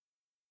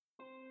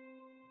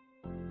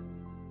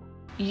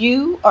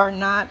You are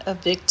not a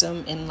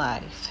victim in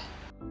life.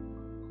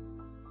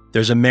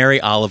 There's a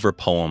Mary Oliver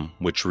poem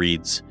which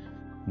reads,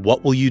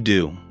 "What will you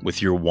do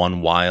with your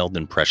one wild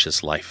and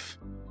precious life?"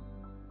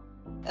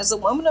 As a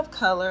woman of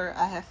color,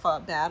 I have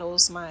fought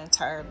battles my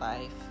entire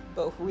life,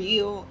 both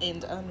real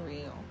and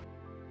unreal.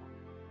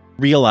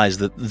 Realize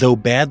that though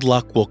bad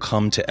luck will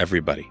come to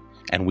everybody,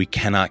 and we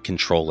cannot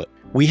control it,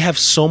 we have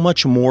so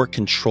much more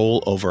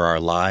control over our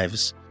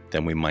lives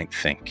than we might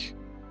think.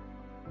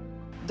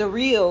 The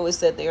real is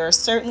that there are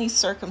certainly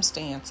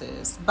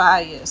circumstances,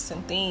 bias,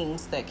 and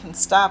things that can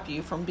stop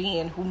you from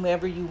being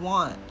whomever you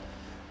want.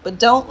 But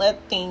don't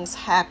let things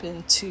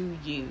happen to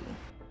you.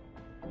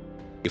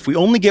 If we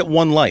only get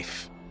one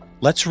life,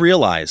 let's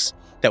realize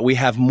that we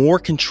have more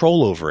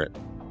control over it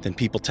than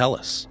people tell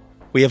us.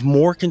 We have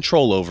more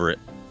control over it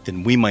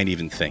than we might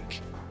even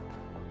think.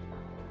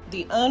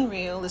 The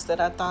unreal is that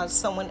I thought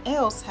someone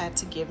else had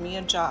to give me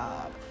a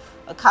job,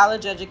 a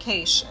college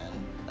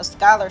education, a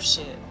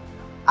scholarship,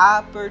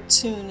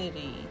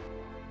 opportunity.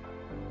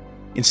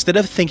 Instead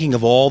of thinking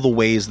of all the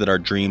ways that our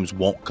dreams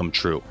won't come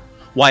true,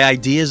 why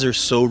ideas are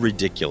so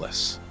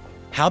ridiculous,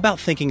 how about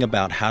thinking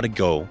about how to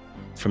go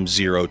from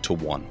 0 to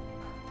 1?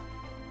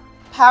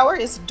 Power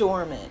is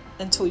dormant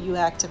until you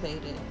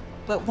activate it.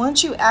 But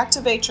once you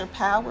activate your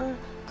power,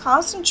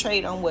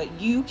 concentrate on what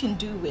you can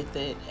do with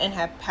it and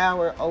have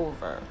power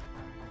over.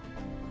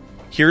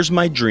 Here's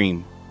my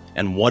dream,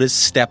 and what is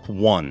step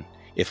 1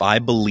 if I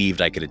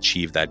believed I could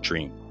achieve that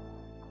dream?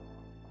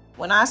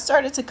 When I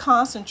started to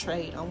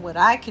concentrate on what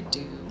I could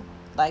do,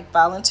 like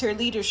volunteer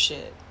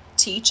leadership,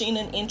 teaching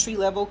an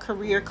entry-level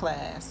career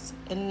class,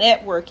 and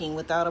networking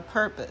without a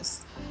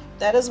purpose,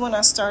 that is when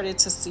I started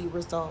to see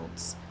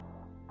results.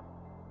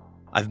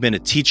 I've been a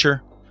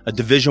teacher, a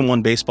Division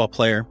I baseball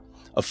player,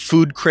 a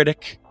food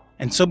critic,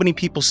 and so many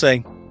people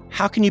say,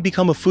 how can you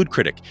become a food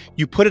critic?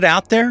 You put it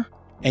out there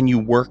and you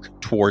work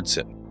towards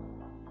it.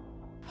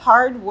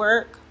 Hard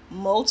work,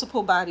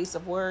 multiple bodies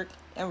of work,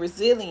 and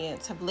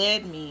resilience have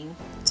led me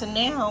to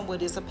now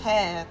what is a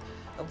path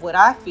of what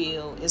I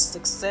feel is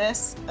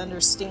success,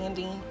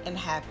 understanding, and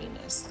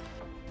happiness.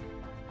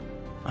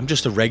 I'm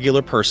just a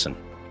regular person.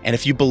 And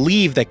if you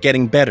believe that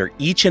getting better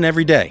each and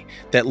every day,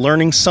 that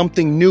learning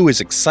something new is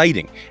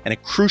exciting and a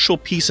crucial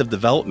piece of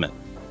development,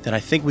 then I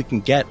think we can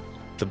get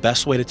the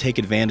best way to take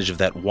advantage of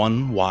that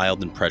one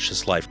wild and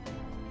precious life.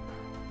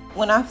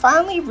 When I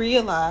finally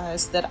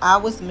realized that I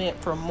was meant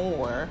for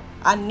more,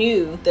 I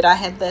knew that I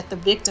had let the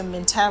victim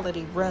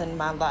mentality run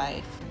my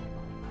life.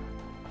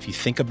 If you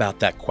think about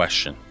that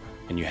question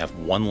and you have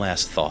one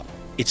last thought,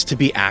 it's to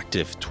be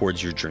active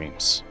towards your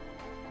dreams.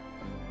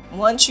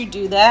 Once you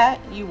do that,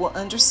 you will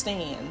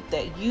understand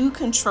that you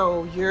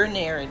control your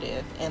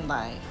narrative in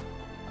life.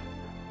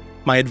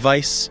 My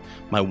advice,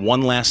 my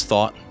one last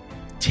thought,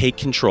 take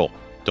control.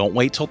 Don't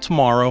wait till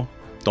tomorrow.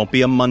 Don't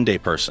be a Monday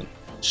person.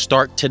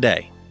 Start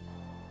today.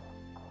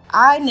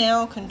 I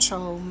now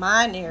control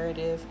my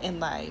narrative in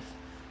life.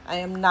 I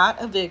am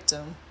not a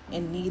victim,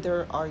 and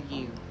neither are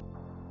you.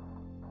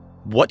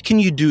 What can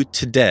you do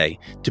today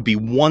to be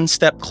one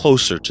step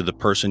closer to the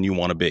person you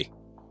want to be?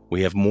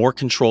 We have more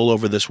control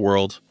over this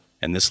world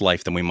and this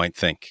life than we might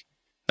think.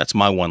 That's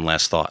my one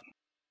last thought.